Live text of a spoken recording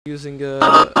using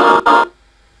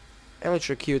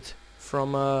Electricute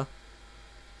from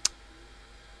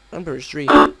Emperor's Tree.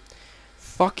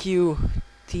 Fuck you,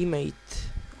 teammate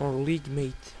or league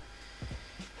mate.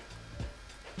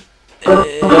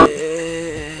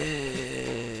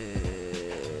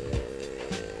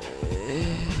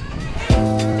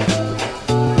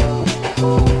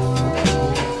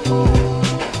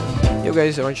 Yo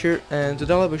guys, Orange here, and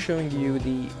today I'll be showing you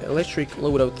the electric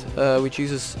loadout, which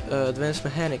uses advanced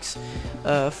mechanics.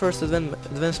 First,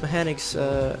 advanced mechanics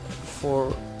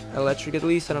for electric, at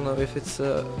least. I don't know if it's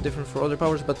different for other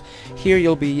powers, but here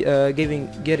you'll be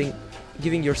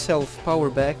giving yourself power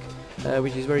back,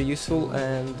 which is very useful,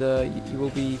 and you will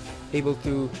be able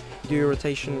to do your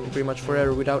rotation pretty much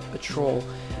forever without a troll.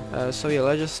 So yeah,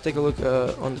 let's just take a look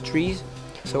on the trees.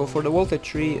 So for the voltage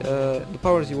tree, the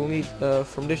powers you will need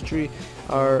from this tree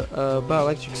are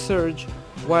Bioelectric Surge,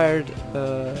 Wired,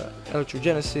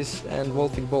 Electrogenesis, and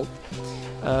Voltic Bolt.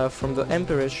 From the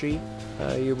Emperor tree,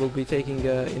 you will be taking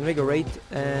Invigorate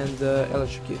and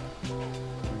Electrocute.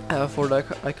 For the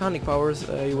iconic powers,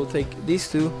 you will take these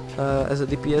two. As a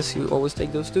DPS, you always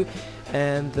take those two,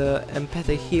 and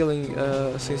Empathic Healing,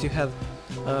 since you have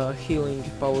healing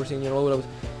powers in your loadout.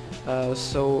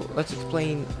 So let's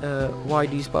explain why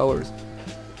these powers.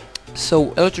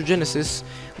 So Electrogenesis,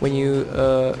 when you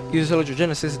use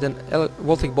Electrogenesis, then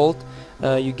Voltic Bolt,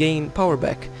 you gain power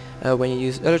back. When you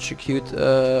use Electrocute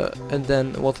and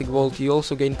then Voltic Bolt, you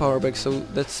also gain power back. So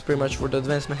that's pretty much for the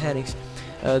advanced mechanics.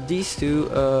 These two,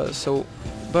 so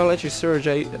Bioelectric Surge,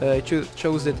 I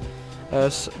chose it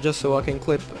just so I can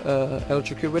clip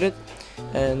Electrocute with it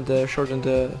and shorten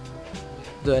the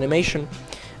animation.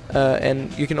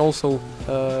 And you can also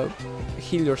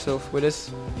heal yourself with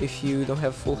this if you don't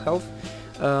have full health,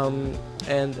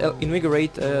 and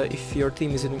Invigorate if your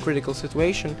team is in a critical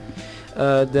situation,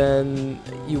 then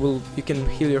you can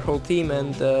heal your whole team,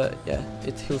 and yeah,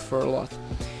 it heals for a lot.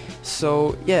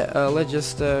 So yeah, let's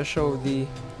just show the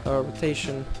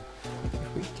rotation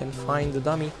if we can find the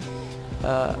dummy.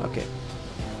 Okay,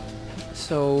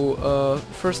 so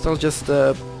first I'll just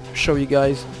show you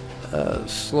guys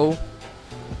slow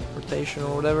rotation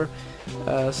or whatever.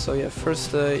 So yeah,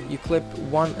 first you clip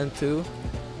 1 and 2,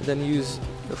 then use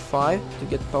your 5 to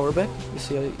get power back. You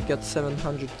see I got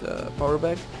 700 power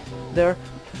back there,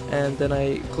 and then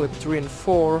I clip 3 and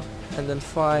 4 and then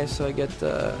 5, so I get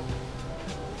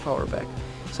power back.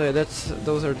 So yeah,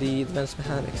 those are the advanced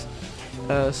mechanics.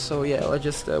 So yeah, let's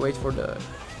just wait for the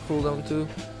cooldown to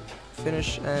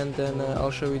finish, and then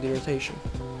I'll show you the rotation.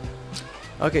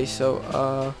 Okay,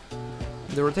 so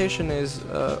the rotation is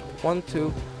 1,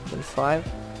 2, then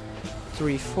 5,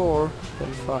 3, 4,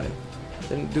 then 5.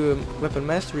 Then do a weapon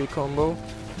mastery combo.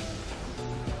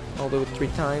 I'll do it 3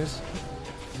 times.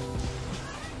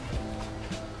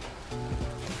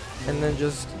 And then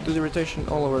just do the rotation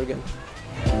all over again.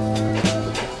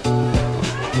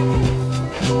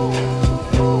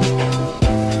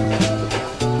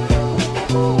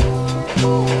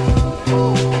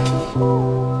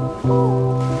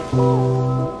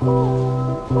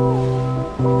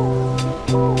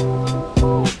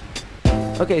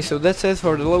 Okay, so that's it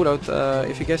for the loadout.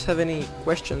 If you guys have any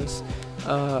questions,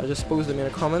 just post them in the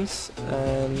comments,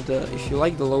 and if you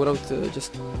like the loadout,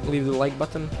 just leave the like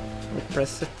button, or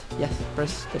press it. Yes,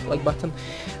 press the like button,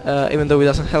 even though it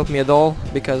doesn't help me at all,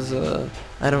 because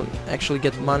I don't actually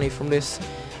get money from this.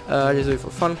 I just do it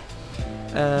for fun.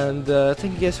 And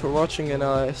thank you guys for watching, and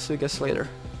I'll see you guys later.